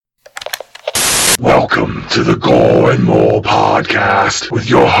Welcome to the Gore and More podcast with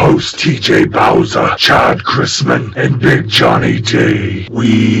your hosts TJ Bowser, Chad Chrisman, and Big Johnny D.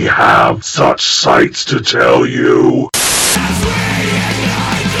 We have such sights to tell you.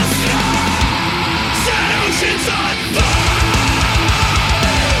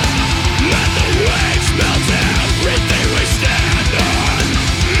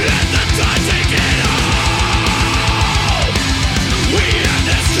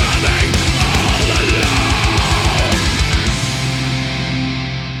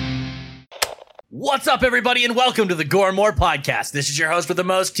 What's up, everybody, and welcome to the Gore and More podcast. This is your host with the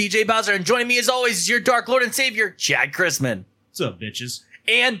most, TJ Bowser, and joining me as always is your Dark Lord and Savior, Chad Chrisman. What's up, bitches?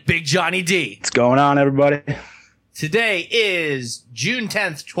 And Big Johnny D. What's going on, everybody? Today is June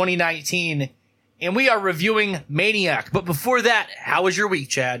 10th, 2019, and we are reviewing Maniac. But before that, how was your week,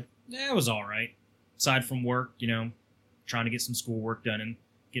 Chad? Yeah, it was all right. Aside from work, trying to get some schoolwork done and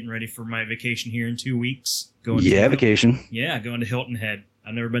getting ready for my vacation here in 2 weeks. Vacation. Yeah, going to Hilton Head.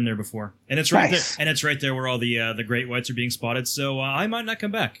 I've never been there before, and it's right nice. there. And it's right there where all the great whites are being spotted. So I might not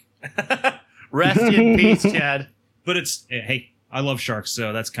come back. Rest in peace, Chad. But hey, I love sharks,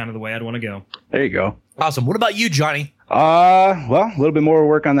 so that's kind of the way I'd want to go. There you go. Awesome. What about you, Johnny? Well, a little bit more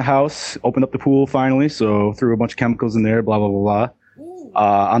work on the house. Opened up the pool finally, so threw a bunch of chemicals in there. Blah blah blah blah.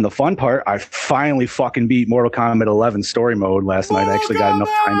 On the fun part, I finally fucking beat Mortal Kombat 11 story mode last night. I actually got enough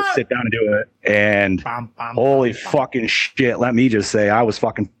time to sit down and do it. And holy fucking shit, let me just say, I was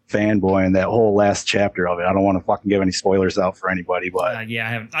fucking fanboying that whole last chapter of it. I don't want to fucking give any spoilers out for anybody, but I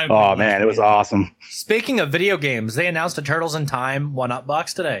haven't. Oh man, it was awesome. Speaking of video games, they announced a Turtles in Time 1-Up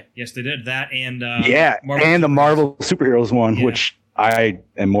box today. Yes, they did that, and the Marvel Superheroes one, which I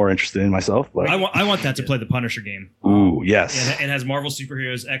am more interested in myself. But I want that to play the Punisher game. Ooh, yes. It has Marvel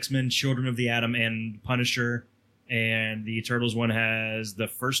superheroes, X-Men, Children of the Atom, and Punisher. And the Turtles one has the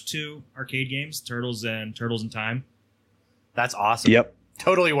first two arcade games, Turtles and Time. That's awesome. Yep.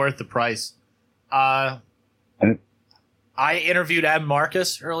 Totally worth the price. I interviewed Adam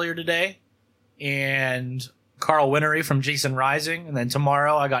Marcus earlier today and Carl Winery from Jason Rising. And then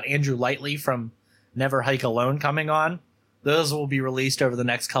tomorrow I got Andrew Lightly from Never Hike Alone coming on. Those will be released over the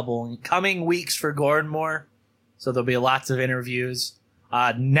next coming weeks for Gore and More. So there'll be lots of interviews.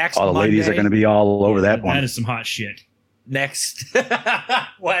 Next all the Monday, ladies are going to be all over that one. That is some hot shit. Next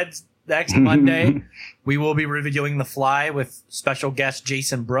Monday, we will be reviewing The Fly with special guest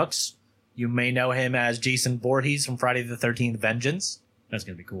Jason Brooks. You may know him as Jason Voorhees from Friday the 13th Vengeance. That's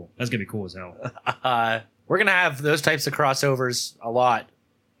going to be cool. That's going to be cool as hell. We're going to have those types of crossovers a lot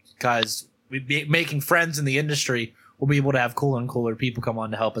because we'd be making friends in the industry. We'll be able to have cooler and cooler people come on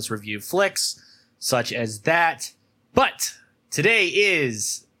to help us review flicks, such as that. But today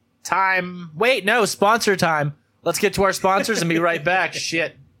is sponsor time. Let's get to our sponsors and be right back.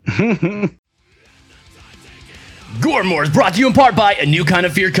 Shit. Gore More is brought to you in part by A New Kind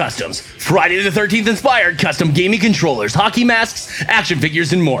of Fear Customs. Friday the 13th inspired custom gaming controllers, hockey masks, action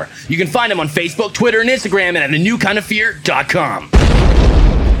figures, and more. You can find them on Facebook, Twitter, and Instagram and at anewkindofear.com.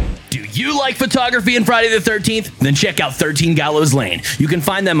 Do you like photography and Friday the 13th? Then check out 13 Gallows Lane. You can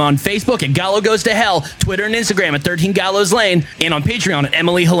find them on Facebook at Gallo Goes to Hell, Twitter and Instagram at 13 Gallows Lane, and on Patreon at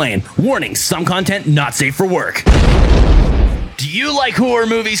Emily Helene. Warning, some content not safe for work. Do you like horror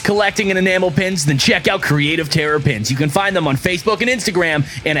movies, collecting, and enamel pins? Then check out Creative Terror Pins. You can find them on Facebook and Instagram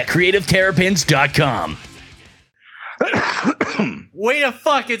and at creativeterrorpins.com. Way to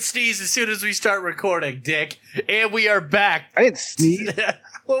fucking sneeze as soon as we start recording, Dick. And we are back. I didn't sneeze.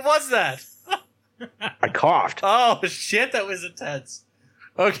 What was that? I coughed. Oh, shit, that was intense.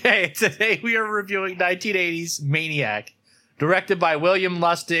 Okay, today we are reviewing 1980's Maniac. Directed by William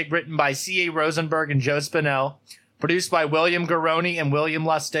Lustig, written by C.A. Rosenberg and Joe Spinell. Produced by William Garoni and William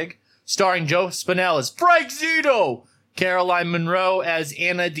Lustig. Starring Joe Spinell as Frank Zito. Caroline Munro as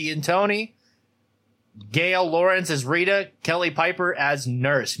Anna D'Antoni. Gail Lawrence as Rita. Kelly Piper as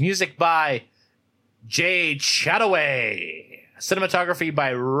Nurse. Music by Jay Chataway. Cinematography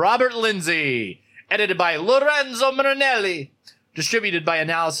by Robert Lindsay. Edited by Lorenzo Marinelli. Distributed by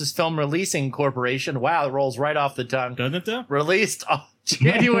Analysis Film Releasing Corporation. Wow, it rolls right off the tongue. Doesn't it, though? Released on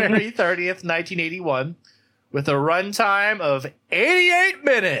January 30th, 1981. With a runtime of 88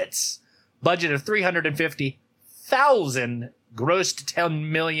 minutes. Budget of $350,000. Grossed $10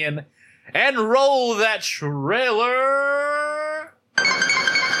 million. And roll that trailer. There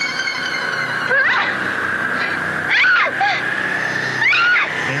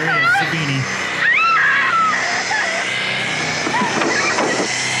it is, Sabini.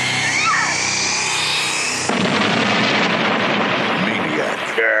 Maniac.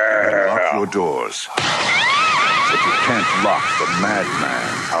 Lock your doors. But you can't lock the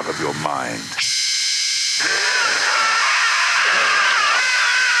madman out of your mind.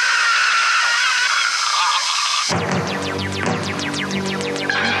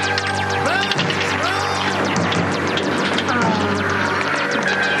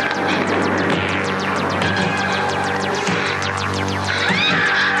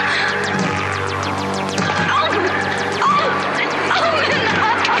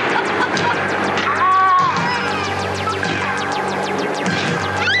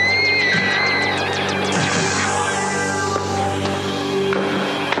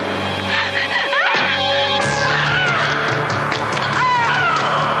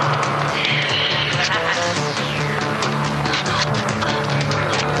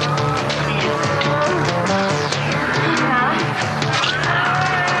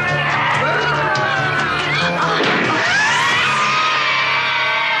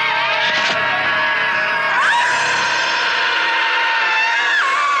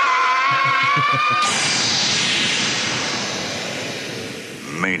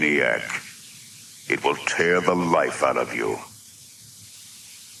 Maniac. It will tear the life out of you.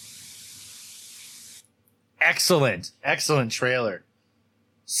 Excellent trailer.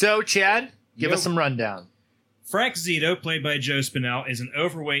 So, Chad, give us some rundown. Frank Zito, played by Joe Spinell, is an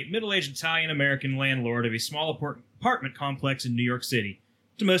overweight, middle-aged Italian-American landlord of a small apartment complex in New York City.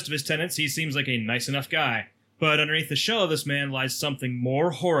 To most of his tenants, he seems like a nice enough guy. But underneath the shell of this man lies something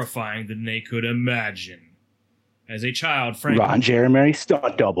more horrifying than they could imagine. As a child, Frank... Ron Jeremy,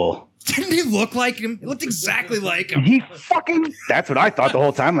 stunt double. Didn't he look like him? He looked exactly like him. He fucking... That's what I thought the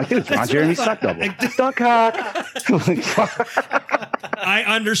whole time. Like, dude, it's Ron Jeremy, stunt double. Stunt cock. I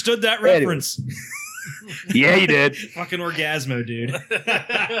understood that reference. Yeah, you did. Fucking Orgasmo, dude.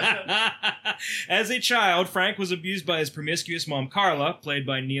 As a child, Frank was abused by his promiscuous mom, Carla, played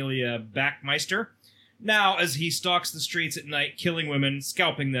by Nelia Backmeister. Now, as he stalks the streets at night, killing women,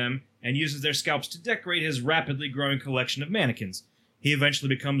 scalping them, and uses their scalps to decorate his rapidly growing collection of mannequins. He eventually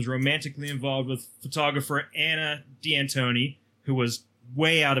becomes romantically involved with photographer Anna D'Antoni, who was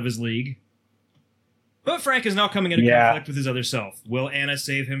way out of his league. But Frank is now coming into conflict with his other self. Will Anna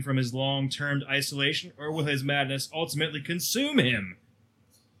save him from his long-term isolation, or will his madness ultimately consume him?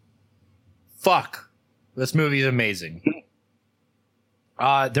 Fuck. This movie is amazing.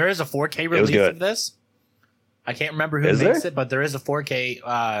 There is a 4K release of this. I can't remember who makes it, but there is a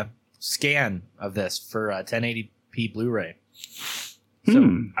 4K scan of this for 1080p Blu-ray. So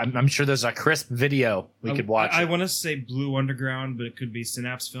I'm sure there's a crisp video we could watch. I want to say Blue Underground, but it could be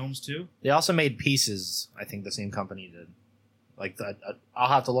Synapse Films too. They also made Pieces. I think the same company did. I'll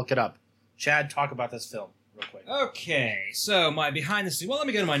have to look it up. Chad, talk about this film real quick. Okay, so my behind the scenes. Well, let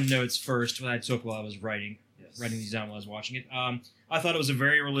me go to my notes first. What I took while I was writing these down while I was watching it. I thought it was a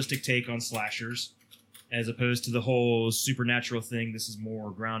very realistic take on slashers, as opposed to the whole supernatural thing. This is more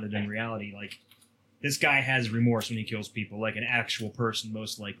grounded in reality. Like, this guy has remorse when he kills people, like an actual person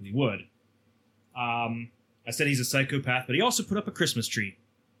most likely would. I said he's a psychopath, but he also put up a Christmas tree.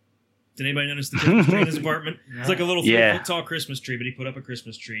 Did anybody notice the Christmas tree in his apartment? It's like a little 3-foot tall Christmas tree, but he put up a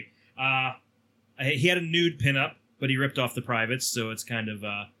Christmas tree. He had a nude pinup, but he ripped off the privates, so it's kind of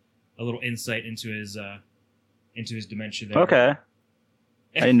a little insight into his dementia there. Okay.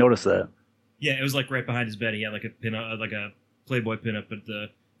 I didn't notice that. Yeah, it was like right behind his bed. He had like a pinup, like a Playboy pinup, but the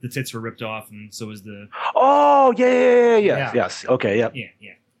tits were ripped off, and so was the... Oh, yes. Okay, yep.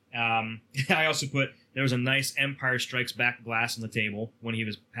 Yeah. I also put, there was a nice Empire Strikes Back glass on the table when he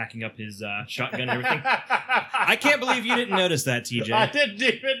was packing up his shotgun and everything. I can't believe you didn't notice that, TJ. I didn't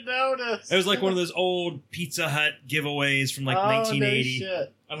even notice. It was like one of those old Pizza Hut giveaways from like 1980. No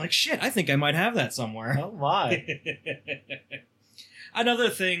shit. I'm like, shit, I think I might have that somewhere. Oh, my.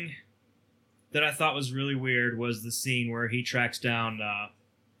 Another thing that I thought was really weird was the scene where he tracks down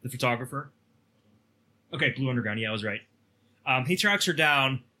the photographer. Okay, Blue Underground. Yeah, I was right. He tracks her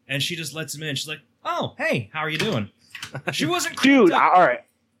down, and she just lets him in. She's like, "Oh, hey, how are you doing?" She wasn't Dude, all right.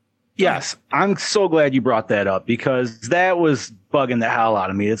 Yes, I'm so glad you brought that up, because that was bugging the hell out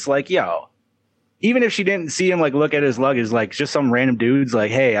of me. It's like, yo, even if she didn't see him like look at his luggage, like just some random dude's like,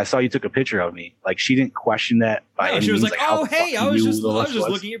 "Hey, I saw you took a picture of me." Like, she didn't question that by any she was means. like, how "Oh, hey, I was just looking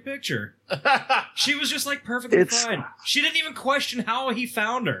at your picture." She was just like perfectly fine. She didn't even question how he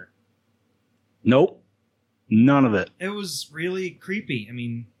found her. Nope. None of it. It was really creepy. I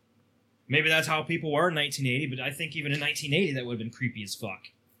mean, maybe that's how people were in 1980, but I think even in 1980 that would have been creepy as fuck.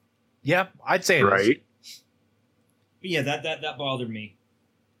 Yeah, I'd say it right. But yeah, that bothered me.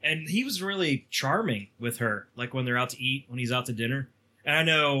 And he was really charming with her, like when they're out to eat, when he's out to dinner. And I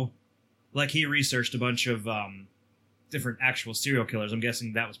know, like, he researched a bunch of different actual serial killers. I'm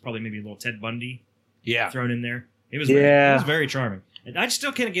guessing that was probably maybe a little Ted Bundy thrown in there. It was very charming. And I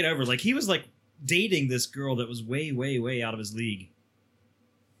still can't get over, like, he was like dating this girl that was way, way, way out of his league.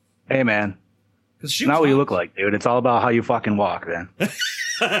 Hey, man. Because It's not what you look like, dude. It's all about how you fucking walk, man.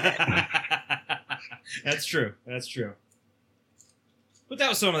 That's true. That's true. But that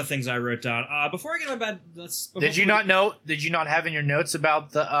was some of the things I wrote down. Before I get my bad, Did you not have in your notes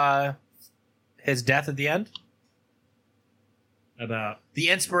about the his death at the end? About The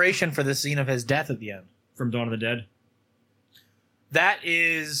inspiration for the scene of his death at the end. from Dawn of the Dead? That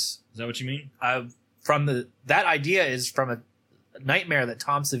is Is that what you mean? that idea is from a nightmare that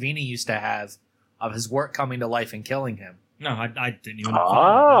Tom Savini used to have of his work coming to life and killing him. No, I didn't even.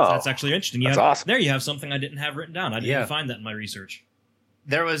 Oh. That's actually interesting. That's awesome. There you have something I didn't have written down. I didn't Yeah. find that in my research.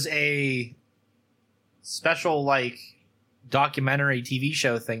 There was a special documentary TV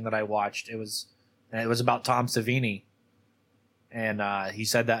show thing that I watched. It was about Tom Savini, and he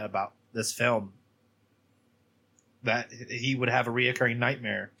said that about this film, that he would have a reoccurring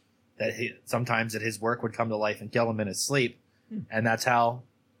nightmare that sometimes that his work would come to life and kill him in his sleep, and that's how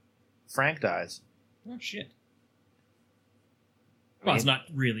Frank dies. Oh shit. Well, it's not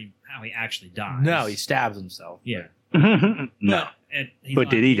really how he actually dies. No, he stabs himself. Yeah. No. But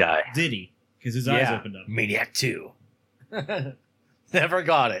Did he die? Did he? Because his eyes opened up. Maniac 2. Never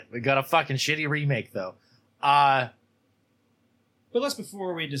got it. We got a fucking shitty remake though. But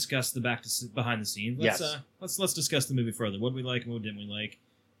before we discuss the behind the scenes, let's discuss the movie further. What did we like and what didn't we like?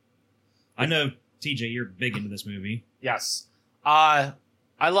 I know, TJ, you're big into this movie. Yes.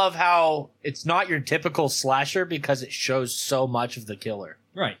 I love how it's not your typical slasher because it shows so much of the killer.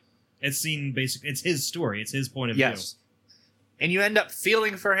 Right. It's his story. It's his point of Yes. And you end up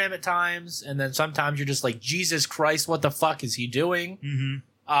feeling for him at times, and then sometimes you're just like, Jesus Christ, what the fuck is he doing? view.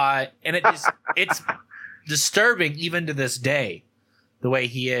 Mm-hmm. And it's disturbing even to this day, the way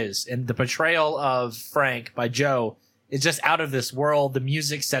he is. And the portrayal of Frank by Joe is just out of this world. The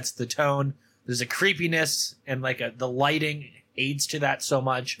music sets the tone. There's a creepiness, and the lighting aids to that so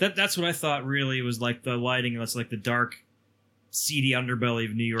much. That's what I thought really was like the lighting. That's like the dark, seedy underbelly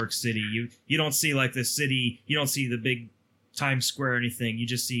of New York City. You don't see like the city. You don't see the big Times Square or anything. You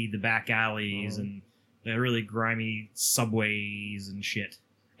just see the back alleys and the really grimy subways and shit.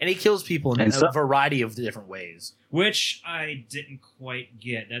 And he kills people in a variety of different ways. Which I didn't quite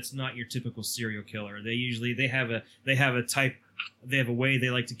get. That's not your typical serial killer. They have a type. They have a way they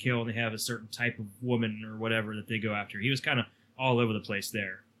like to kill, and they have a certain type of woman or whatever that they go after. He was kind of all over the place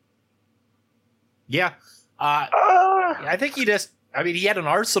there. Yeah. I think he had an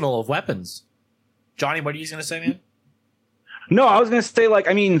arsenal of weapons. Johnny, what are you going to say, man? No, I was going to say,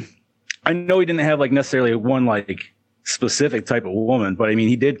 I know he didn't have, necessarily one, specific type of woman, but,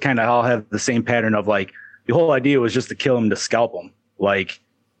 he did kind of all have the same pattern of, the whole idea was just to kill him, to scalp him.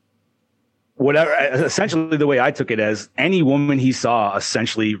 Whatever, essentially the way I took it as any woman he saw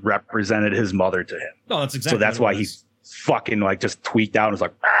essentially represented his mother to him. No, that's exactly. So that's why he fucking just tweaked out and was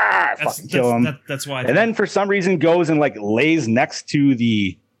like, fucking kill him. That's why. And then for some reason goes and lays next to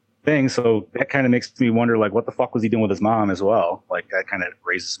the thing. So that kind of makes me wonder, what the fuck was he doing with his mom as well? That kind of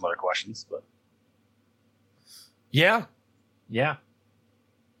raises some other questions. But yeah.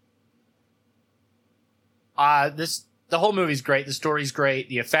 The whole movie's great. The story's great.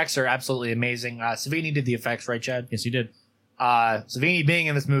 The effects are absolutely amazing. Savini did the effects, right, Chad? Yes, he did. Savini being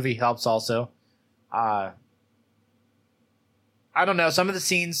in this movie helps also. I don't know. Some of the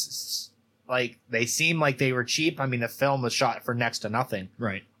scenes, they seem like they were cheap. The film was shot for next to nothing.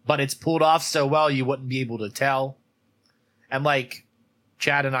 Right. But it's pulled off so well you wouldn't be able to tell. And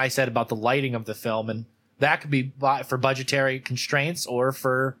Chad and I said about the lighting of the film, and that could be for budgetary constraints or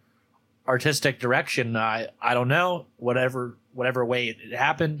for artistic direction. I don't know. Whatever way it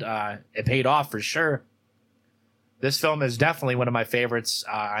happened, it paid off for sure. This film is definitely one of my favorites.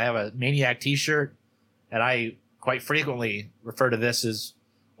 I have a Maniac t-shirt, and I quite frequently refer to this as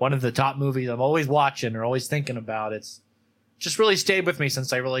one of the top movies I'm always watching or always thinking about. It's just really stayed with me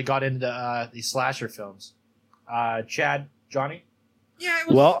since I really got into these slasher films. Chad, Johnny? Yeah. It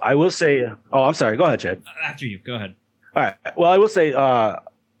was, well, I will say, I'm sorry. Go ahead, Chad. After you. Go ahead. All right. Well, I will say,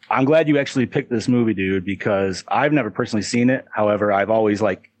 I'm glad you actually picked this movie, dude, because I've never personally seen it. However, I've always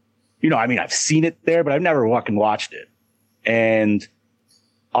I've seen it there, but I've never fucking watched it. And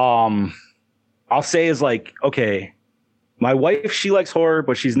I'll say is okay, my wife, she likes horror,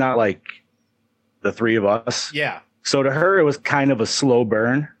 but she's not like the three of us. Yeah. So to her, it was kind of a slow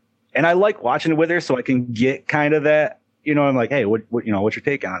burn. And I like watching it with her so I can get kind of that, I'm like, hey, what's your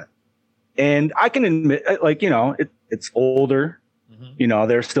take on it? And I can admit, it's older. Mm-hmm.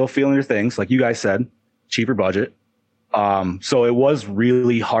 They're still feeling their things. Like you guys said, cheaper budget. So it was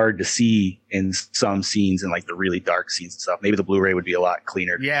really hard to see in some scenes and like the really dark scenes and stuff. Maybe the Blu-ray would be a lot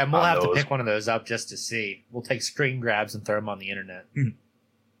cleaner. Yeah, and we'll on have to those. pick one of those up just to see. We'll take screen grabs and throw them on the internet.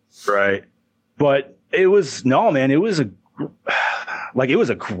 Right. But it was, no, man, it was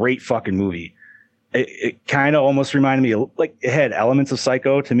a great fucking movie. It kind of almost reminded me of, like, it had elements of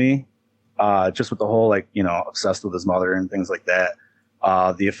Psycho to me, just with the whole, like, you know, obsessed with his mother and things like that.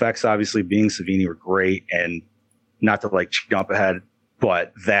 The effects, obviously, being Savini, were great, and not to, like, jump ahead,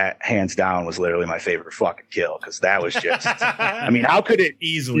 but that, hands down, was literally my favorite fucking kill, because that was just, I mean, how could it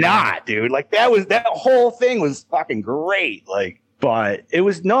Easily. not, dude? Like, that whole thing was fucking great. Like, but it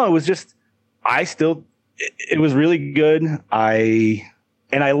was just, it was really good. I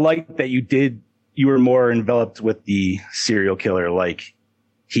liked that you were more enveloped with the serial killer. Like,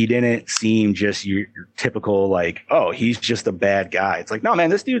 he didn't seem just your typical, like, oh, he's just a bad guy. It's like, no, man,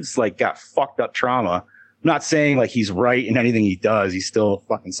 this dude's like got fucked up trauma. I'm not saying like he's right in anything he does. He's still a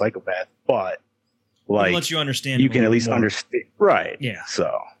fucking psychopath, but like, it lets you understand. You can at least understand. Right. Yeah.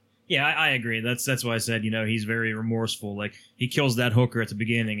 So. Yeah, I agree. That's why I said, you know, he's very remorseful. Like, he kills that hooker at the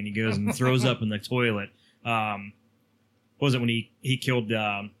beginning and he goes and throws up in the toilet. What was it when he killed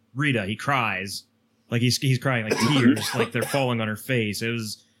Rita? He cries. Like, he's crying, like, tears, like they're falling on her face. It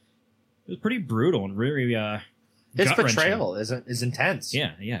was pretty brutal and really His gut-wrenching. portrayal is intense.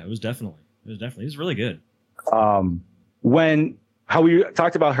 Yeah, it was really good. How we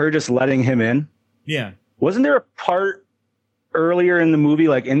talked about her just letting him in. Yeah. Wasn't there a part earlier in the movie,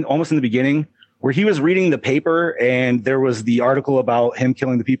 like almost in the beginning, where he was reading the paper and there was the article about him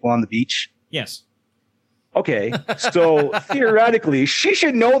killing the people on the beach? Yes. Okay, so theoretically, she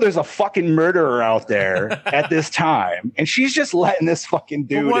should know there's a fucking murderer out there at this time, and she's just letting this fucking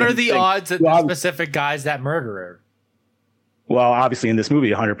dude. But what are in. the Like, odds that well, this specific guy's that murderer? Well, obviously in this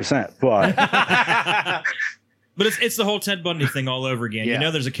movie, 100%. But But it's the whole Ted Bundy thing all over again. Yeah. You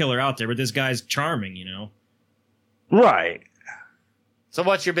know there's a killer out there, but this guy's charming, you know? right. So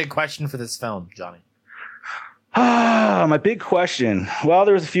what's your big question for this film, Johnny? My big question. Well,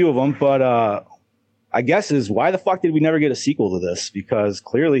 there was a few of them, but I guess is why the fuck did we never get a sequel to this? Because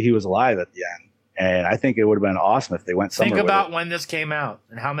clearly he was alive at the end, and I think it would have been awesome if they went somewhere. Think about with when this came out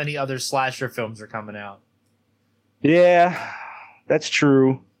and how many other slasher films are coming out. it. Yeah, that's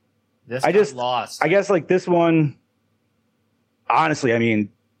true. This I got just- lost. I guess like this one, honestly, I mean,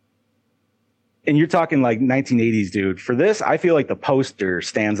 and you're talking like 1980s, dude. For this, I feel like the poster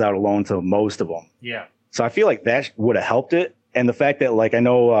stands out alone to most of them. Yeah. So I feel like that would have helped it. And the fact that, like, I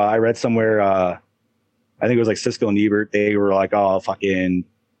know I read somewhere, I think it was like Siskel and Ebert, they were like, oh, fucking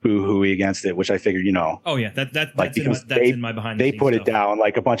boo-hooey against it, which I figured, you know, Oh, yeah. like, That's because in my behind the they scenes put it stuff. down,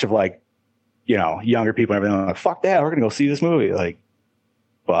 like a bunch of like, you know, younger people and everything, like, fuck that, we're going to go see this movie. Like,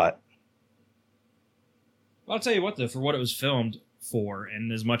 but I'll tell you what, though, for what it was filmed for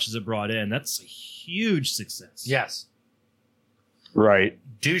and as much as it brought in, that's a huge success. Yes. right.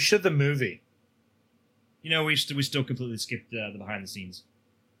 Douche of the movie. You know, we still completely skipped the behind the scenes.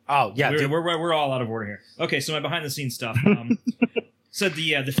 Oh, yeah. We're all out of order here. Okay, so my behind the scenes stuff. Said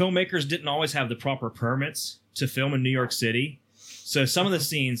the filmmakers didn't always have the proper permits to film in New York City, so some of the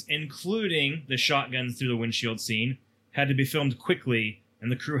scenes, including the shotgun through the windshield scene, had to be filmed quickly,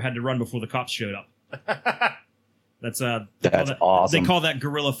 and the crew had to run before the cops showed up. That's awesome. They call that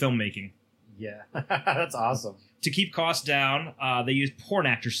guerrilla filmmaking. Yeah. That's awesome. To keep costs down, they used porn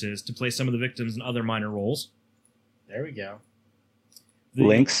actresses to play some of the victims in other minor roles. There we go.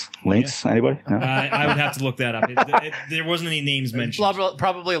 Links, anybody? No? I would have to look that up. There wasn't any names mentioned.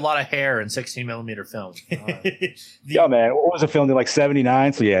 Probably a lot of hair in 16 millimeter film. Yeah, man. What was it filmed in like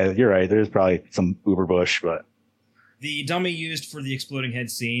 79? So yeah, you're right. There's probably some Uber Bush, but The dummy used for the exploding head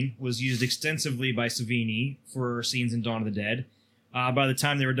scene was used extensively by Savini for scenes in Dawn of the Dead. By the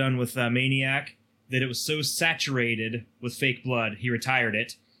time they were done with Maniac, that it was so saturated with fake blood, he retired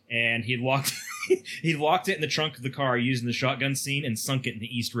it, and he locked it in the trunk of the car using the shotgun scene and sunk it in the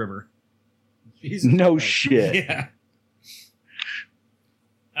East River. Jesus no Christ. shit. Yeah.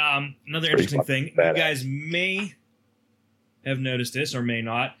 Another Pretty interesting thing, fucking you badass. guys may have noticed this or may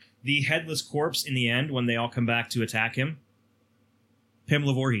not. The headless corpse in the end, when they all come back to attack him,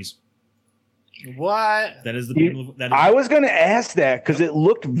 Pamela Voorhees. What? That is the You- Pamela. That is, I was going to ask that because it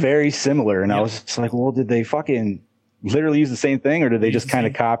looked very similar, and I Yep. was just like, well, did they fucking literally use the same thing, or did they Use just the kind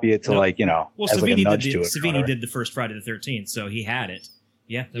of same- copy it to Nope. like, you know, well, as like a Savini nudge did to it? or Savini whatever? did the first Friday the 13th, so he had it.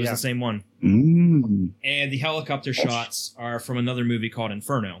 Yeah, that was Yeah. the same one. Mm. And the helicopter shots are from another movie called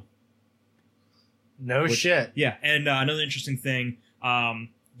Inferno. No Which- shit. Yeah, and another interesting thing,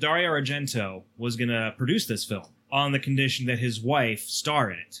 Dario Argento was going to produce this film. on the condition that his wife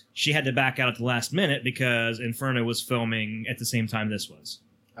star in it. She had to back out at the last minute because Inferno was filming at the same time this was.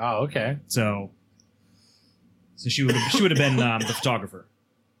 Oh, okay. So she would have been the photographer.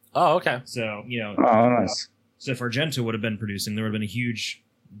 Oh, okay. So, Oh, nice. So if Argento would have been producing, there would have been a huge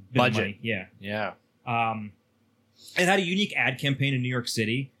bit of Budget. money. Yeah. Yeah. It had a unique ad campaign in New York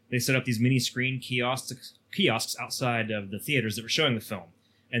City. They set up these mini screen kiosks outside of the theaters that were showing the film,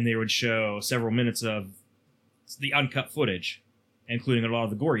 and they would show several minutes of the uncut footage, including a lot of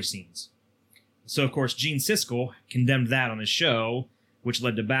the gory scenes. So, of course, Gene Siskel condemned that on his show, which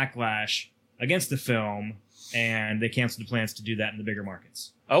led to backlash against the film, and they canceled the plans to do that in the bigger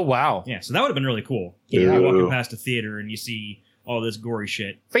markets. Oh, wow. Yeah, so that would have been really cool. You're walking past a theater and you see all this gory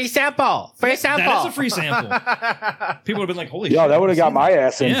shit. Free sample. Free sample. That is a free sample. People would have been like, holy shit. Yo, that would have got my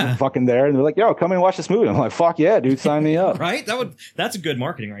ass in Yeah. fucking there. And they're like, yo, come and watch this movie. I'm like, fuck yeah, dude, sign me up. Right? That's a good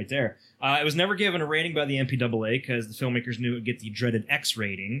marketing right there. It was never given a rating by the MPAA because the filmmakers knew it would get the dreaded X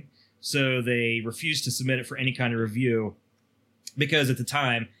rating. So they refused to submit it for any kind of review because at the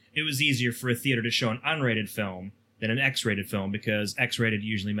time, it was easier for a theater to show an unrated film than an X-rated film because X-rated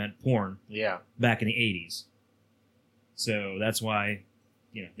usually meant porn Yeah. back in the 80s. So that's why,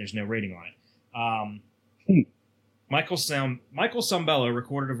 there's no rating on it. Michael Sambello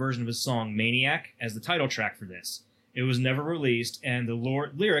recorded a version of his song Maniac as the title track for this. It was never released, and the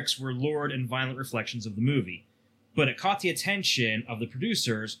lyrics were lurid and violent reflections of the movie. But it caught the attention of the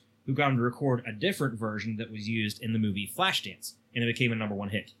producers, who got him to record a different version that was used in the movie Flashdance, and it became a #1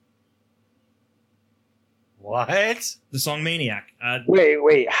 hit. What? The song Maniac.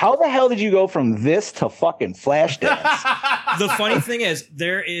 Wait. How the hell did you go from this to fucking Flashdance? The funny thing is,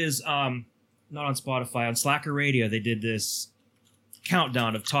 there is, not on Spotify, on Slacker Radio, they did this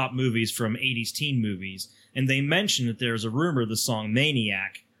countdown of top movies from 80s teen movies, and they mentioned that there's a rumor the song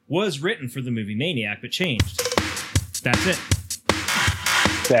Maniac was written for the movie Maniac, but changed. That's it.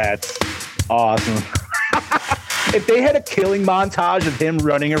 That's awesome. If they had a killing montage of him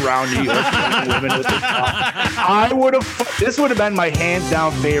running around New York killing women with his I would have. This would have been my hands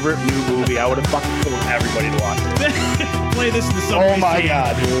down favorite new movie. I would have fucking told everybody to watch it. Play this in the subway Oh my scene.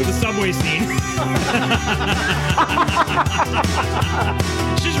 god, dude! The subway scene.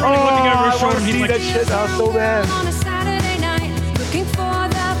 She's really looking over I her shoulder. want to And he's see like, that shit now so bad. On a Saturday night, looking for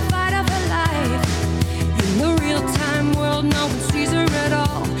the fight of her life. In the real-time world, no one sees her at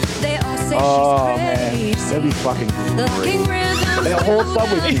all. They all say Oh she's man, crazy. that'd be fucking Locking great. rhythms, The whole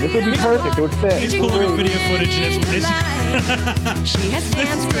subway scene. This would be perfect. It would fit. He's pulling up video footage and it's She has This is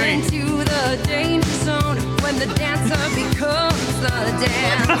danced great. into the danger zone when the dancer becomes the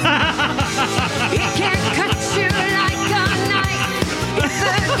dance. It can't cut you like a knife if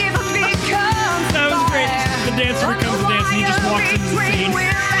the gift becomes That was great. fire. The dancer becomes the dance and he just walks into the scene.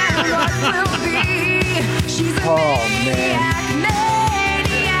 She's a Oh, maniac,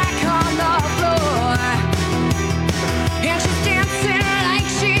 maniac on the floor. And she's dancing like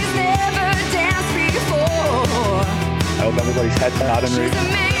she's never danced before. I hope everybody's head nodding She's right. a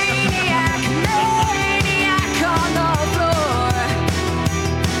maniac, maniac on the floor.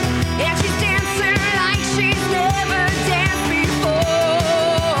 And she's dancing like she's never danced before.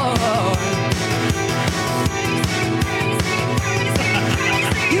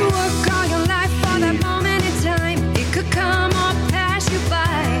 You work all your life for that moment in time. It could come or pass you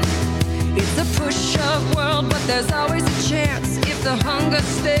by. It's a push-up world, but there's always a chance if the hunger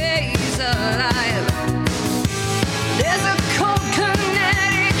stays alive. There's a cold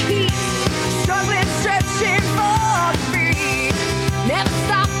kinetic heat, struggling, stretching for free. Never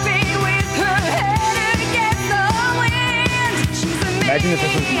stopping with her head against the wind. She's a Imagine if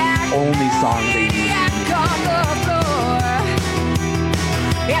this was the only song they used. maniac on the floor.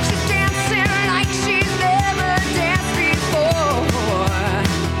 Yeah, she's dancing like she's never danced before.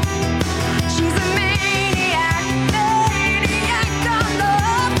 She's a maniac, maniac on the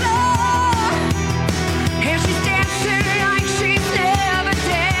floor. And she's dancing like she's never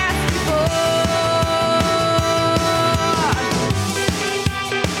danced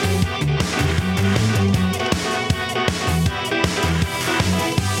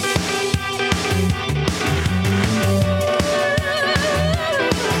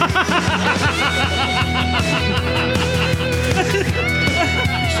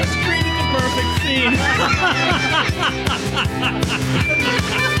She's created the perfect scene.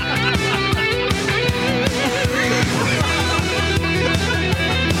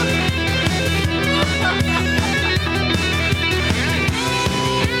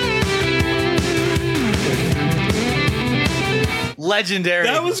 legendary.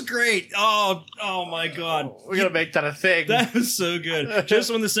 That was great. Oh my God. We're gonna make that a thing. That was so good.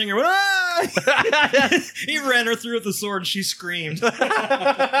 Just when the singer went, ah! He ran her through with the sword and she screamed.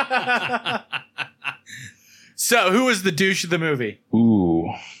 So, who was the douche of the movie? Ooh.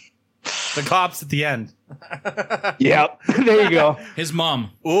 The cops at the end. Yep. There you go. His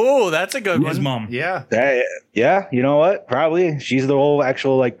mom. Ooh, that's a good one. His mom. Yeah. Yeah, you know what? Probably. She's the whole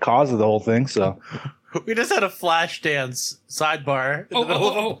actual like cause of the whole thing, so. We just had a flash dance sidebar.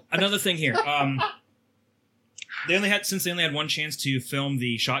 Oh, another thing here. They only had one chance to film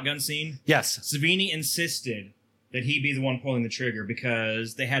the shotgun scene. Yes. Savini insisted that he be the one pulling the trigger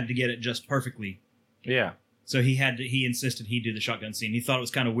because they had to get it just perfectly. Yeah. So he insisted he do the shotgun scene. He thought it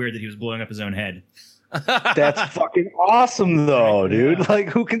was kind of weird that he was blowing up his own head. That's fucking awesome, though, dude. Yeah. Like,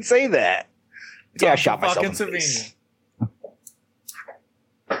 who can say that? Yeah, I shot myself in the Fucking face.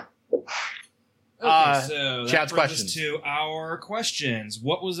 Okay, so that Chad's brings questions. us to our questions.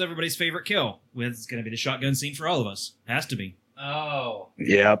 What was everybody's favorite kill? Well, it's going to be the shotgun scene for all of us. Has to be. Oh.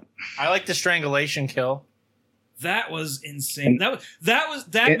 Yep. I like the strangulation kill. That was insane. That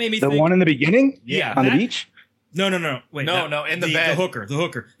made me the think. one in the beginning Yeah, on the that- beach. No. Wait, No, in the bed. The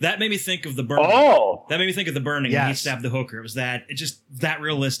hooker. That made me think of the burning. Oh, That made me think of the burning when he Yes. stabbed the hooker. It was that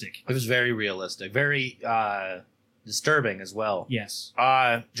realistic. It was very realistic. Very disturbing as well. Yes.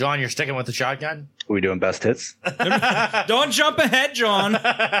 John, you're sticking with the shotgun? are we doing best hits? Don't jump ahead, John.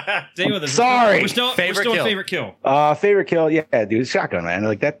 Stay with us. Sorry. We're still Favorite in kill. favorite kill. Favorite kill? Yeah, dude, shotgun, man.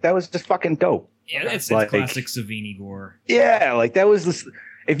 Like that was just fucking dope. Yeah, it's Like- classic Savini gore. Yeah, like that was this.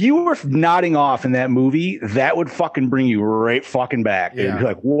 If you were nodding off in that movie, that would fucking bring you right fucking back. Dude. Yeah. You're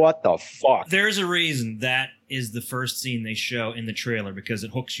like, what the fuck? There's a reason that is the first scene they show in the trailer because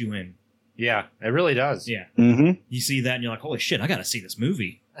it hooks you in. Yeah, it really does. Yeah. Mm-hmm. You see that and you're like, holy shit, I gotta see this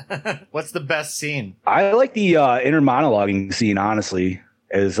movie. What's the best scene? I like the inner monologuing scene, honestly,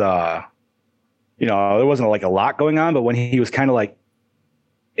 as there wasn't like a lot going on, but when he was kind of like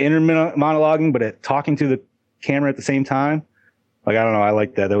inner monologuing, but talking to the camera at the same time, like, I don't know, I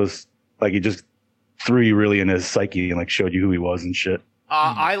like that. That was like, he just threw you really in his psyche and like showed you who he was and shit.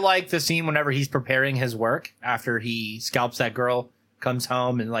 I like the scene whenever he's preparing his work after he scalps that girl, comes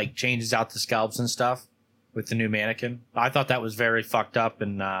home and like changes out the scalps and stuff with the new mannequin. I thought that was very fucked up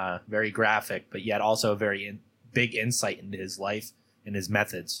and very graphic, but yet also a very big insight into his life and his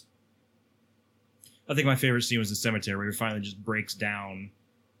methods. I think my favorite scene was the cemetery where he finally just breaks down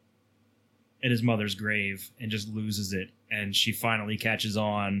at his mother's grave and just loses it. And she finally catches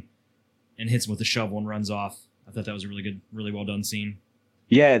on and hits him with a shovel and runs off. I thought that was a really good, really well done scene.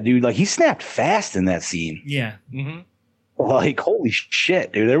 Yeah, dude, like he snapped fast in that scene. Yeah. Mm-hmm. Like, holy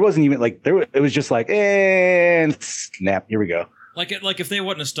shit, dude. There wasn't even like, it was just like, and snap, here we go. Like if they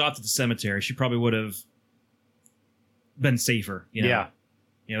wouldn't have stopped at the cemetery, she probably would have been safer. You know? Yeah.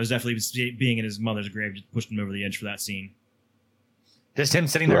 Yeah, it was definitely being in his mother's grave just pushed him over the edge for that scene. Just him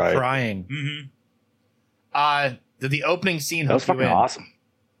sitting there Right. crying. Mm-hmm. The opening scene That was hooked you fucking in. awesome.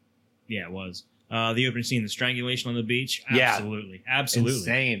 Yeah, it was. The opening scene, the strangulation on the beach. Yeah. Absolutely. Absolutely.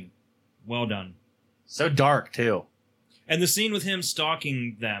 Insane. Well done. So dark too. And the scene with him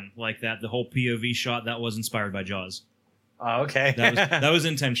stalking them like that, the whole POV shot, that was inspired by Jaws. Oh, okay. That was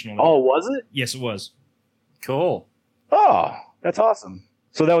intentional. Oh, was it? Yes, it was. Cool. Oh, that's awesome.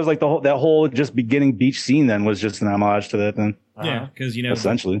 So that was like that whole just beginning beach scene then was just an homage to that then, Yeah, because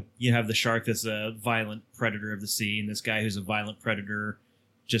essentially. you have the shark that's a violent predator of the sea, and this guy who's a violent predator,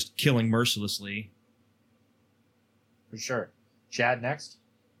 just killing mercilessly. For sure. Chad next.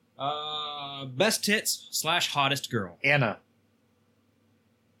 Best tits / hottest girl. Anna.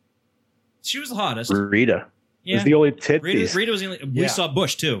 She was the hottest. Rita. Yeah, Is the only tit piece. Rita was the only. We Yeah. saw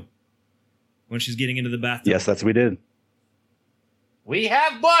Bush too when she's getting into the bathtub. Yes, that's what we did. We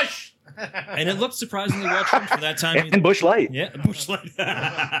have Bush. And it looked surprisingly well trimmed for that time. And Bush Light. Yeah, Bush Light.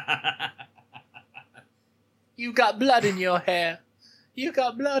 You got blood in your hair. You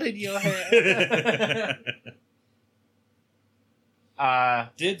got blood in your hair.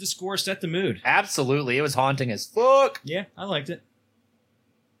 Did the score set the mood? Absolutely. It was haunting as fuck. Yeah, I liked it.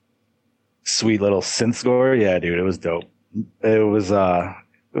 Sweet little synth score. Yeah, dude, it was dope. It was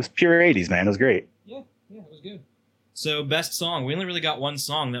pure 80s, man. It was great. Yeah, it was good. So, best song. We only really got one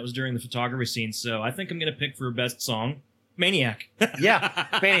song that was during the photography scene, so I think I'm going to pick for best song Maniac. Yeah,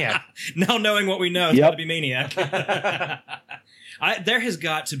 Maniac. Now knowing what we know, it's Yep. got to be Maniac. There has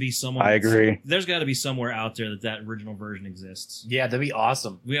got to be someone. I agree. There's got to be somewhere out there that original version exists. Yeah, that'd be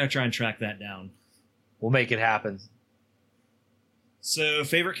awesome. We got to try and track that down. We'll make it happen. So,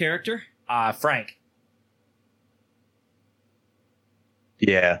 favorite character? Frank.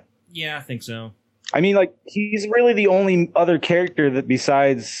 Yeah. Yeah, I think so. I mean, like, he's really the only other character that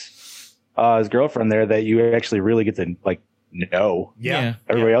besides his girlfriend there that you actually really get to, like, know. Yeah.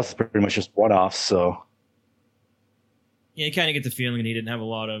 Everybody else is pretty much just one-offs, so. Yeah, you kind of get the feeling that he didn't have a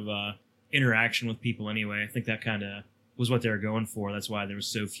lot of interaction with people anyway. I think that kind of was what they were going for. That's why there was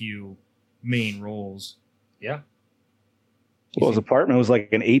so few main roles. Yeah. Well, his apartment was like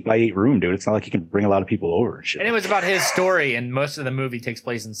an 8x8 room, dude. It's not like you can bring a lot of people over and shit. And it was about his story, and most of the movie takes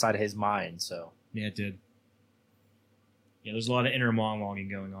place inside of his mind, so. Yeah, it did. Yeah, there's a lot of inner monologuing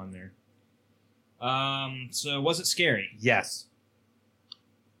going on there. So was it scary? Yes.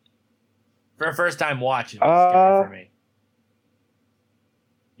 For a first time watch, it was scary for me.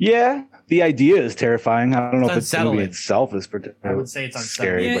 Yeah, the idea is terrifying. I don't know if it's the movie unsettling. itself is particularly I would say it's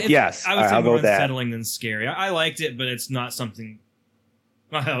scary, Yeah, but if- yes, I would say I'll go more with that. unsettling than scary. I liked it, but it's not something.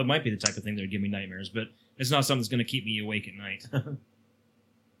 Well, it might be the type of thing that would give me nightmares, but it's not something that's going to keep me awake at night.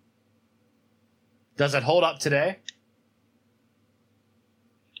 Does it hold up today?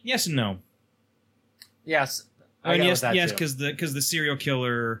 Yes and no. Yes. I mean, go yes, with that yes, too. because the serial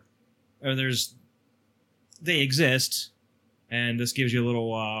killer, they exist, and this gives you a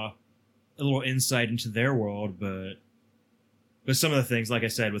little insight into their world. But some of the things, like I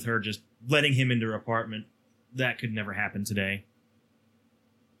said, with her just letting him into her apartment, that could never happen today.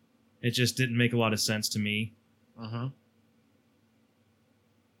 It just didn't make a lot of sense to me.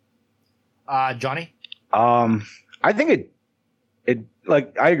 Johnny? I think it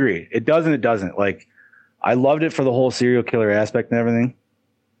like I agree. It does and it doesn't. Like, I loved it for the whole serial killer aspect and everything.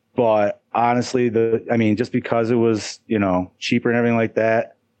 But honestly, just because it was, cheaper and everything like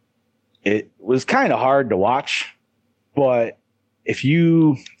that, it was kind of hard to watch. But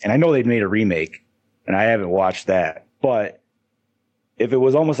and I know they've made a remake, and I haven't watched that, but if it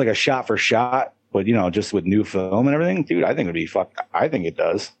was almost like a shot for shot, but just with new film and everything, dude, I think it'd be I think it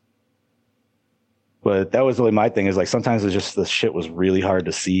does. But that was really my thing, is like sometimes it's just the shit was really hard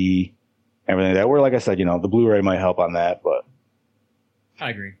to see, everything that. Where, like I said, the Blu-ray might help on that, but I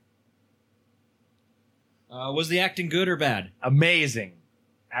agree. Was the acting good or bad? Amazing.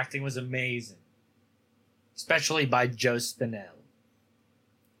 Acting was amazing. Especially by Joe Spinell.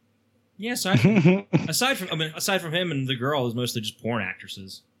 Yes, aside from him and the girl, it was mostly just porn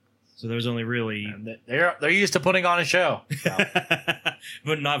actresses. So there was only really, And they're used to putting on a show. So.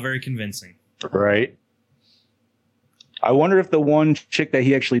 but not very convincing. right. I wonder if the one chick that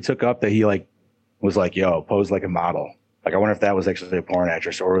he actually took up, that he was like, yo, pose like a model. Like, I wonder if that was actually a porn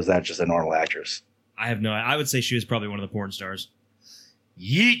actress, or was that just a normal actress? I have no. I would say she was probably one of the porn stars.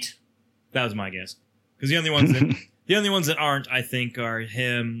 Yeet. That was my guess. Because the only ones that aren't, I think, are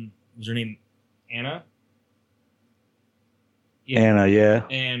him. Was her name Anna? Anna, yeah.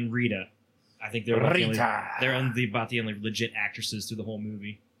 And Rita. I think they're about Rita. about the only legit actresses through the whole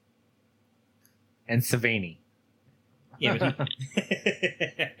movie. And Savini. Yeah, but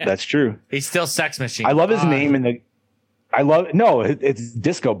That's true. He's still Sex Machine. I love his name in the. It's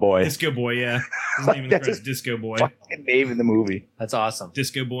Disco Boy. Disco Boy, yeah. His name in the That's credits, his Disco Boy. Fucking name in the movie. That's awesome.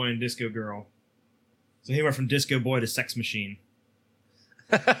 Disco Boy and Disco Girl. So he went from Disco Boy to Sex Machine.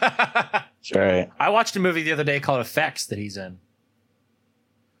 That's right. I watched a movie the other day called Effects that he's in.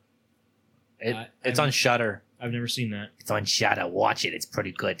 It's on Shudder. I've never seen that. It's on Shudder. Watch it. It's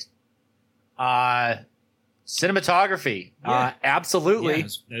pretty good. Cinematography. Yeah. Absolutely. Yeah,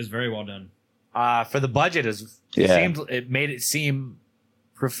 that was very well done. For the budget, Yeah. it made it seem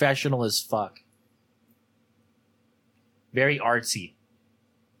professional as fuck. Very artsy.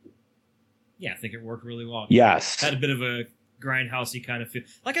 Yeah, I think it worked really well. Yes. Had a bit of a grindhousey kind of feel.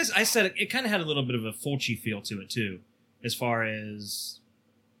 Like I said, it kind of had a little bit of a Fulci feel to it too, as far as,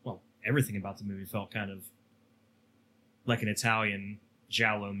 well, everything about the movie felt kind of like an Italian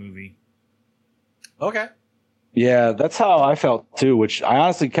giallo movie. Okay. Yeah, that's how I felt too, which I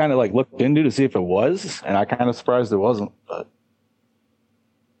honestly kind of looked into to see if it was, and I kind of surprised it wasn't. But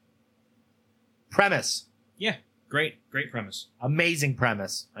Premise. Yeah, great premise Amazing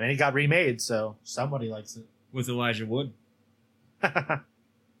premise. I mean, it got remade, so somebody likes it. with Elijah Wood,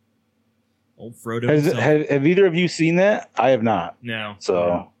 old Frodo. have, himself. have either of you seen that? I have not. No,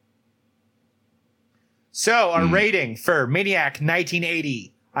 So So, our rating for Maniac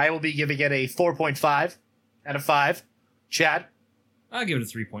 1980, I will be giving it a 4.5 out of 5. Chad? I'll give it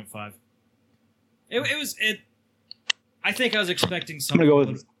a 3.5. It was. I think I was expecting I'm something gonna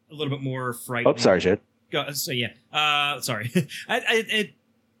go with. a little bit more frightening. Oh, sorry, Chad. So yeah. Sorry.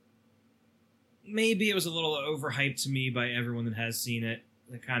 Maybe it was a little overhyped to me by everyone that has seen it.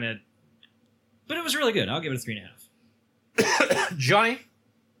 But it was really good. I'll give it a 3.5. Johnny?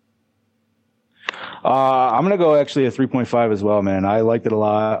 I'm gonna go actually a 3.5 as well, man. I liked it a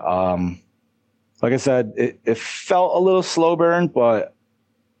lot. like I said, it felt a little slow burn, but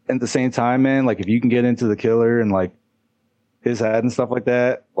at the same time, man, like if you can get into the killer and like his head and stuff like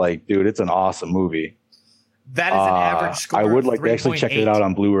that, like, dude, it's an awesome movie. That is an average score. I would of like to actually check 3.8. it out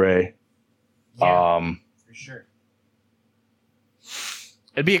on Blu-ray. Yeah, for sure.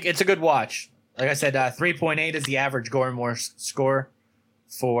 It's a good watch. Like I said, 3.8 is the average Gormore score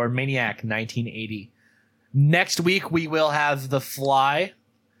for Maniac 1980. Next week we will have The Fly.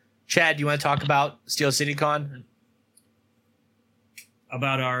 Chad, do you want to talk about Steel City Con?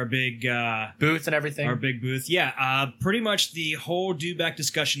 About our big Booth and everything? Our big booth. Yeah, pretty much the whole Do Back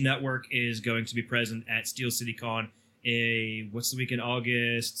Discussion Network is going to be present at Steel City Con. What's the week in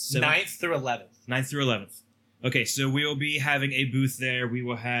August? 9th through 11th. 9th through 11th. Okay, so we will be having a booth there. We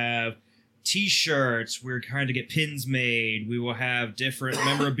will have T-shirts. We're trying to get pins made. We will have different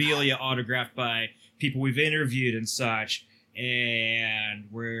memorabilia autographed by people we've interviewed and such. And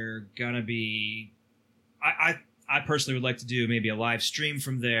we're going to be... I personally would like to do maybe a live stream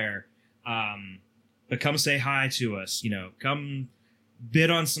from there. But come say hi to us. You know, come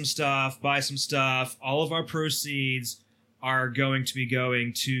bid on some stuff, buy some stuff. All of our proceeds are going to be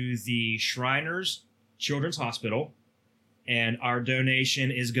going to the Shriners Children's Hospital. And our donation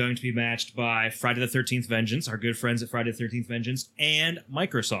is going to be matched by Friday the 13th Vengeance, our good friends at Friday the 13th Vengeance, and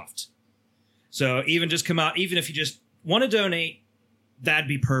Microsoft. So even just come out, even if you just want to donate, that'd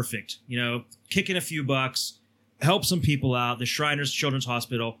be perfect. You know, kick in a few bucks, help some people out. The Shriners Children's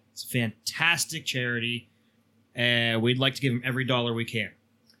Hospital, it's a fantastic charity, and we'd like to give them every dollar we can.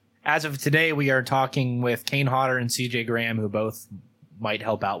 As of today, we are talking with Kane Hodder and CJ Graham, who both might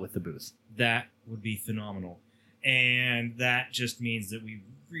help out with the booth. That would be phenomenal. And that just means that we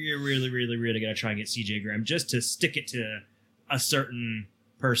really, really, really got to try and get CJ Graham just to stick it to a certain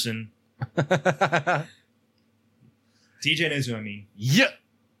person. TJ knows who I mean. Yeah.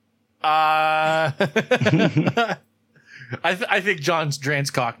 I think John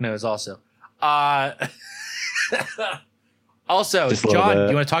Dranscock knows also. Also, John,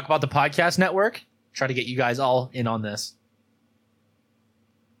 you want to talk about the podcast network? Try to get you guys all in on this.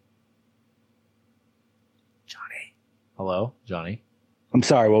 Johnny. Hello, Johnny. I'm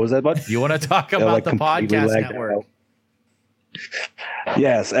sorry, what was that, bud? You want to talk about the podcast network?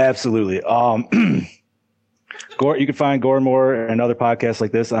 Yes, absolutely. Gore, you can find Gormore and other podcasts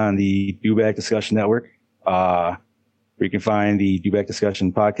like this on the Do Back Discussion Network. Where you can find the Do Back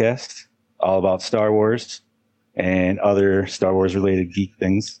Discussion podcast, all about Star Wars and other Star Wars related geek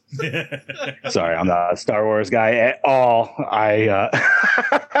things. Sorry, I'm not a Star Wars guy at all.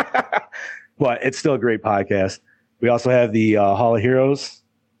 But it's still a great podcast. We also have the Hall of Heroes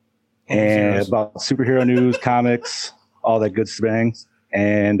and about superhero news, comics, all that good spangs.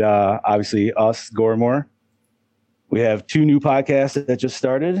 And obviously us, Gormore. We have 2 new podcasts that just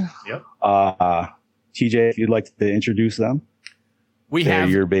started. Yep. TJ, if you'd like to introduce them. We have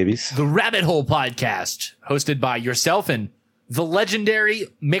your babies. The Rabbit Hole Podcast, hosted by yourself and the legendary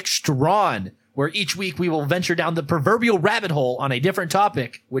Mick Strawn, where each week we will venture down the proverbial rabbit hole on a different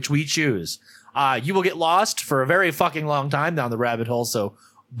topic, which we choose. You will get lost for a very fucking long time down the rabbit hole, so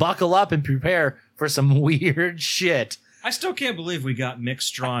buckle up and prepare for some weird shit. I still can't believe we got Mick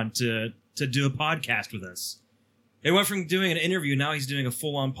Strawn to do a podcast with us. It went from doing an interview, now he's doing a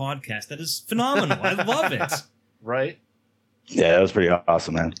full-on podcast. That is phenomenal. I love it. Right? Yeah, that was pretty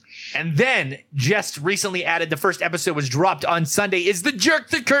awesome, man. And then, just recently added, the first episode was dropped on Sunday, is the Jerk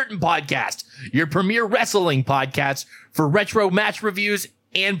the Curtain Podcast, your premier wrestling podcast for retro match reviews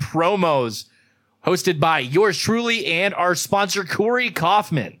and promos, hosted by yours truly and our sponsor, Corey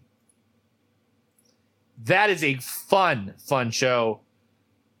Kaufman. That is a fun show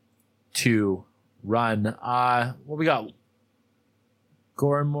to run. What we got?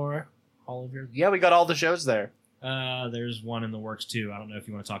 Gormore, all of your... Yeah, we got all the shows there. There's one in the works too. I don't know if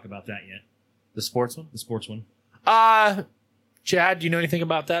you want to talk about that yet. The sports one? The sports one. Chad, do you know anything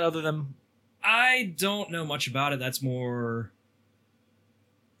about that other than... I don't know much about it. That's more,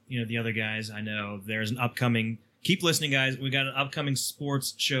 the other guys I know. There's an upcoming... Keep listening, guys. We got an upcoming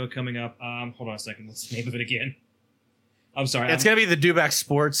sports show coming up. Hold on a second. What's the name of it again? I'm sorry. It's going to be the Dewback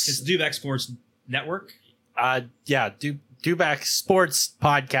Sports. It's the Dewback Sports Network? Yeah, Dewback Sports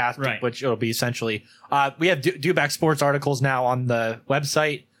Podcast, right. Which it'll be essentially. We have Dewback Sports articles now on the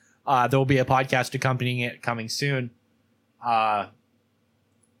website. There will be a podcast accompanying it coming soon. But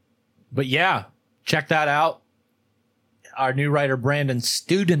yeah, check that out. Our new writer, Brandon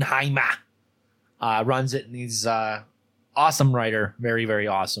Studenheimer, runs it, and he's awesome writer. Very, very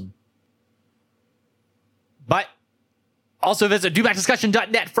awesome. But also visit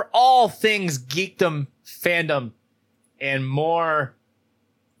dewbackdiscussion.net for all things geekdom, fandom, and more.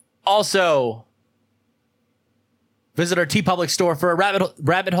 Also, Visit our TeePublic store for a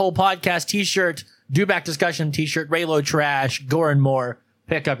Rabbit Hole Podcast t-shirt, Do Back Discussion t-shirt, Raylo Trash, Gore and More.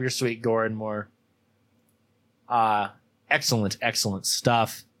 Pick up your sweet Gore and More. Excellent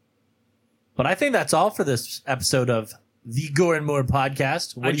stuff. But I think that's all for this episode of the Gore and More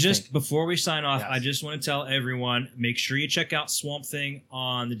Podcast. What do you think? Before we sign off, Yes. I just want to tell everyone, make sure you check out Swamp Thing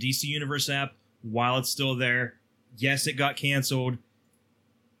on the DC Universe app while it's still there. Yes, it got canceled.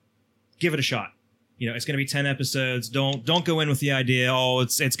 Give it a shot. You know, it's going to be 10 episodes. Don't go in with the idea,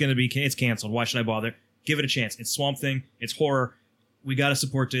 it's canceled. Why should I bother? Give it a chance. It's Swamp Thing. It's horror. We got to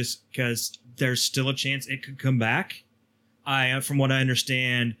support this because there's still a chance it could come back. From what I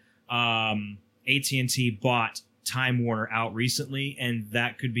understand, AT&T bought Time Warner out recently, and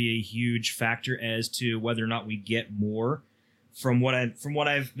that could be a huge factor as to whether or not we get more. From what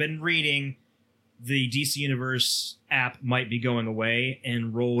I've been reading, the DC Universe app might be going away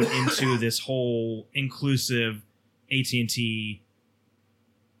and rolled into this whole inclusive AT&T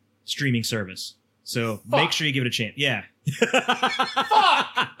streaming service. So make sure you give it a chance. Yeah.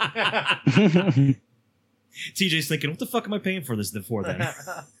 TJ's thinking, what the fuck am I paying for this for then?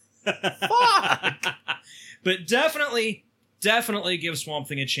 Fuck! But definitely give Swamp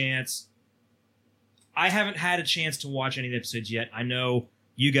Thing a chance. I haven't had a chance to watch any of the episodes yet. I know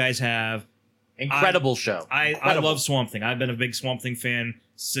you guys have. Incredible show. I love Swamp Thing. I've been a big Swamp Thing fan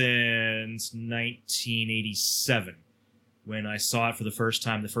since 1987 when I saw it for the first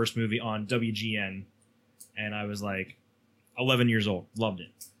time, the first movie on WGN, and I was like 11 years old. Loved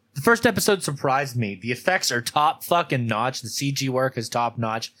it. The first episode surprised me. The effects are top fucking notch. The CG work is top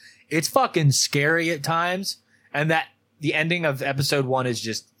notch. It's fucking scary at times, and that the ending of episode 1 is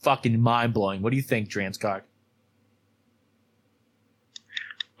just fucking mind blowing. What do you think, Transcock?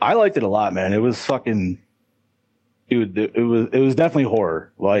 I liked it a lot, man. It was fucking, dude. It was definitely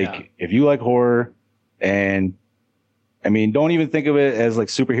horror. Like, if you like horror, and I mean, don't even think of it as like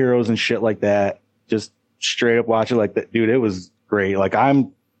superheroes and shit like that. Just straight up watch it like that, dude. It was great. Like,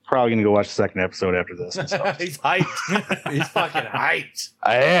 I'm probably gonna go watch the second episode after this. And stuff. He's hyped. He's fucking hyped.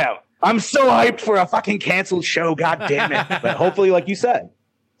 I am. I'm so hyped for a fucking canceled show. God damn it! But hopefully, like you said,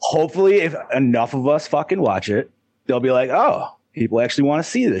 hopefully, if enough of us fucking watch it, they'll be like, oh. People actually want to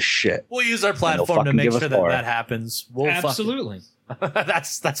see this shit. We'll use our platform to make sure that happens. We'll Absolutely.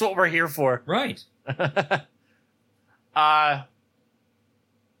 That's what we're here for. Right.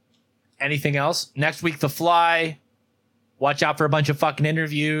 Anything else? Next week, The Fly. Watch out for a bunch of fucking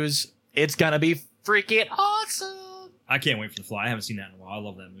interviews. It's gonna be freaking awesome. I can't wait for The Fly. I haven't seen that in a while. I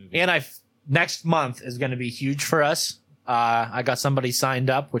love that movie. And next month is gonna be huge for us. I got somebody signed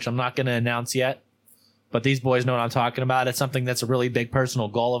up, which I'm not gonna announce yet. But these boys know what I'm talking about. It's something that's a really big personal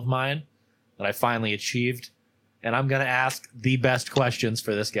goal of mine that I finally achieved. And I'm going to ask the best questions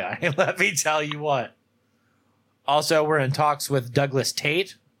for this guy. Let me tell you what. Also, we're in talks with Douglas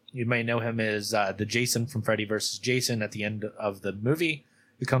Tate. You may know him as the Jason from Freddy vs. Jason at the end of the movie,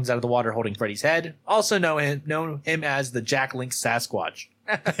 who comes out of the water holding Freddy's head. Also know him as the Jack Link Sasquatch.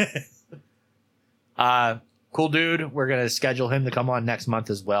 Cool dude. We're going to schedule him to come on next month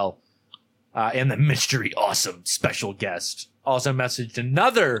as well. And the mystery awesome special guest also messaged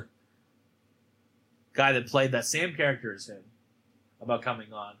another guy that played that same character as him about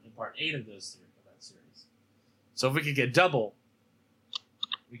coming on in part 8 of that series. So if we could get double,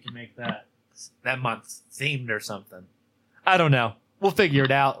 we can make that month themed or something. I don't know. We'll figure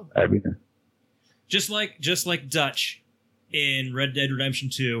it out. Just like Dutch in Red Dead Redemption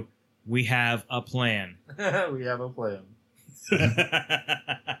 2, we have a plan. We have a plan.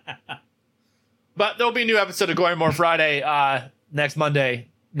 But there'll be a new episode of Gore and More Friday next Friday.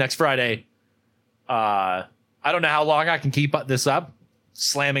 I don't know how long I can keep this up,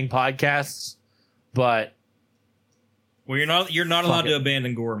 slamming podcasts, but well, you're not allowed to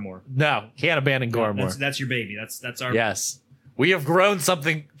abandon Gore and More. No, can't abandon Gore and More. That's your baby. That's our. Yes, we have grown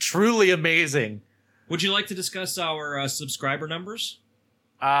something truly amazing. Would you like to discuss our subscriber numbers?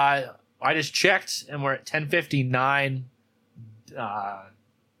 I just checked, and we're at 1059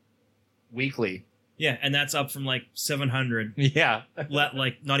 weekly. Yeah, and that's up from like 700. Yeah,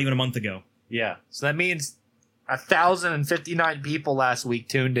 like not even a month ago. Yeah, so that means 1,059 people last week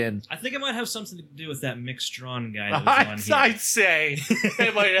tuned in. I think it might have something to do with that Mick Strawn guy that was on here. I'd say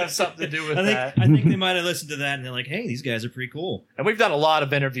it might have something to do with that. I think they might have listened to that and they're like, hey, these guys are pretty cool. And we've done a lot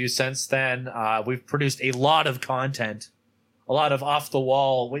of interviews since then. We've produced a lot of content, a lot of off the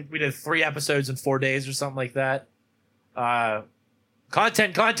wall. We did 3 episodes in 4 days or something like that.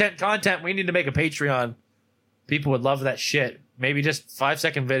 Content. We need to make a Patreon. People would love that shit. Maybe just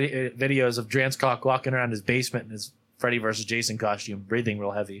 5-second videos of Dranscock walking around his basement in his Freddy vs. Jason costume, breathing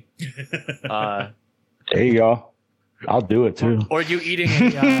real heavy. There you go. I'll do it too. Or you eating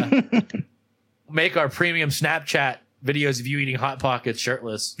make our premium Snapchat videos of you eating Hot Pockets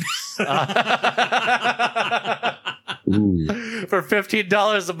shirtless. Ooh. For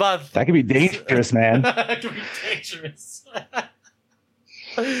 $15 a month. That could be dangerous, man. That could be dangerous.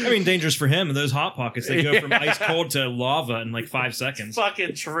 I mean, dangerous for him. And those Hot Pockets, they go from ice cold to lava in like 5 seconds.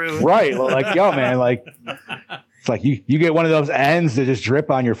 Fucking true. Right. Well, like, yo, man, like, it's like you get one of those ends that just drip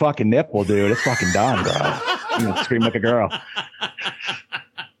on your fucking nipple, dude. It's fucking done, bro. You know, scream like a girl.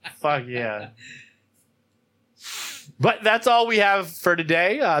 Fuck yeah. But that's all we have for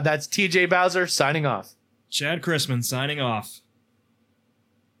today. That's TJ Bowser signing off. Chad Chrisman signing off.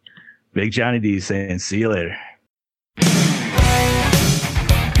 Big Johnny D saying, see you later.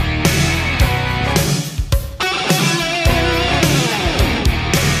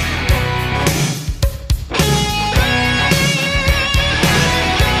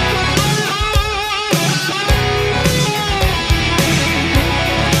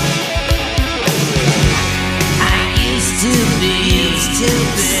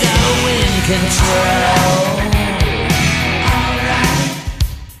 So in control,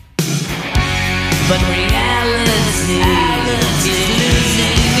 but reality is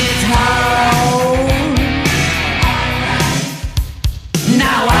losing its hold.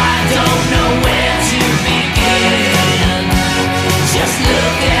 Now I don't know where to begin. Just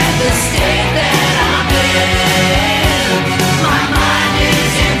look at the state that I'm in. My mind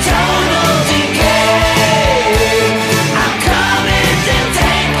is in total decay. I'm coming to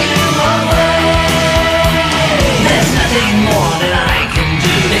take you away. There's nothing more that I can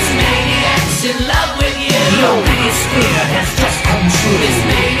do. This maniac's in love with you. Your biggest fear has just come true. This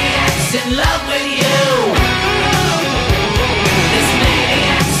maniac's in love with you. This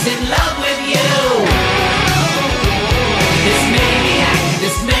maniac's in love with you. This maniac.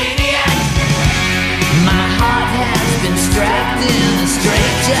 My heart has been strapped in a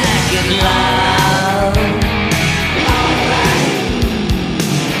straitjacket, love.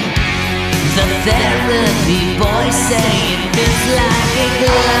 The therapy boys say it feels like a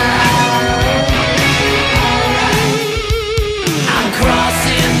glove.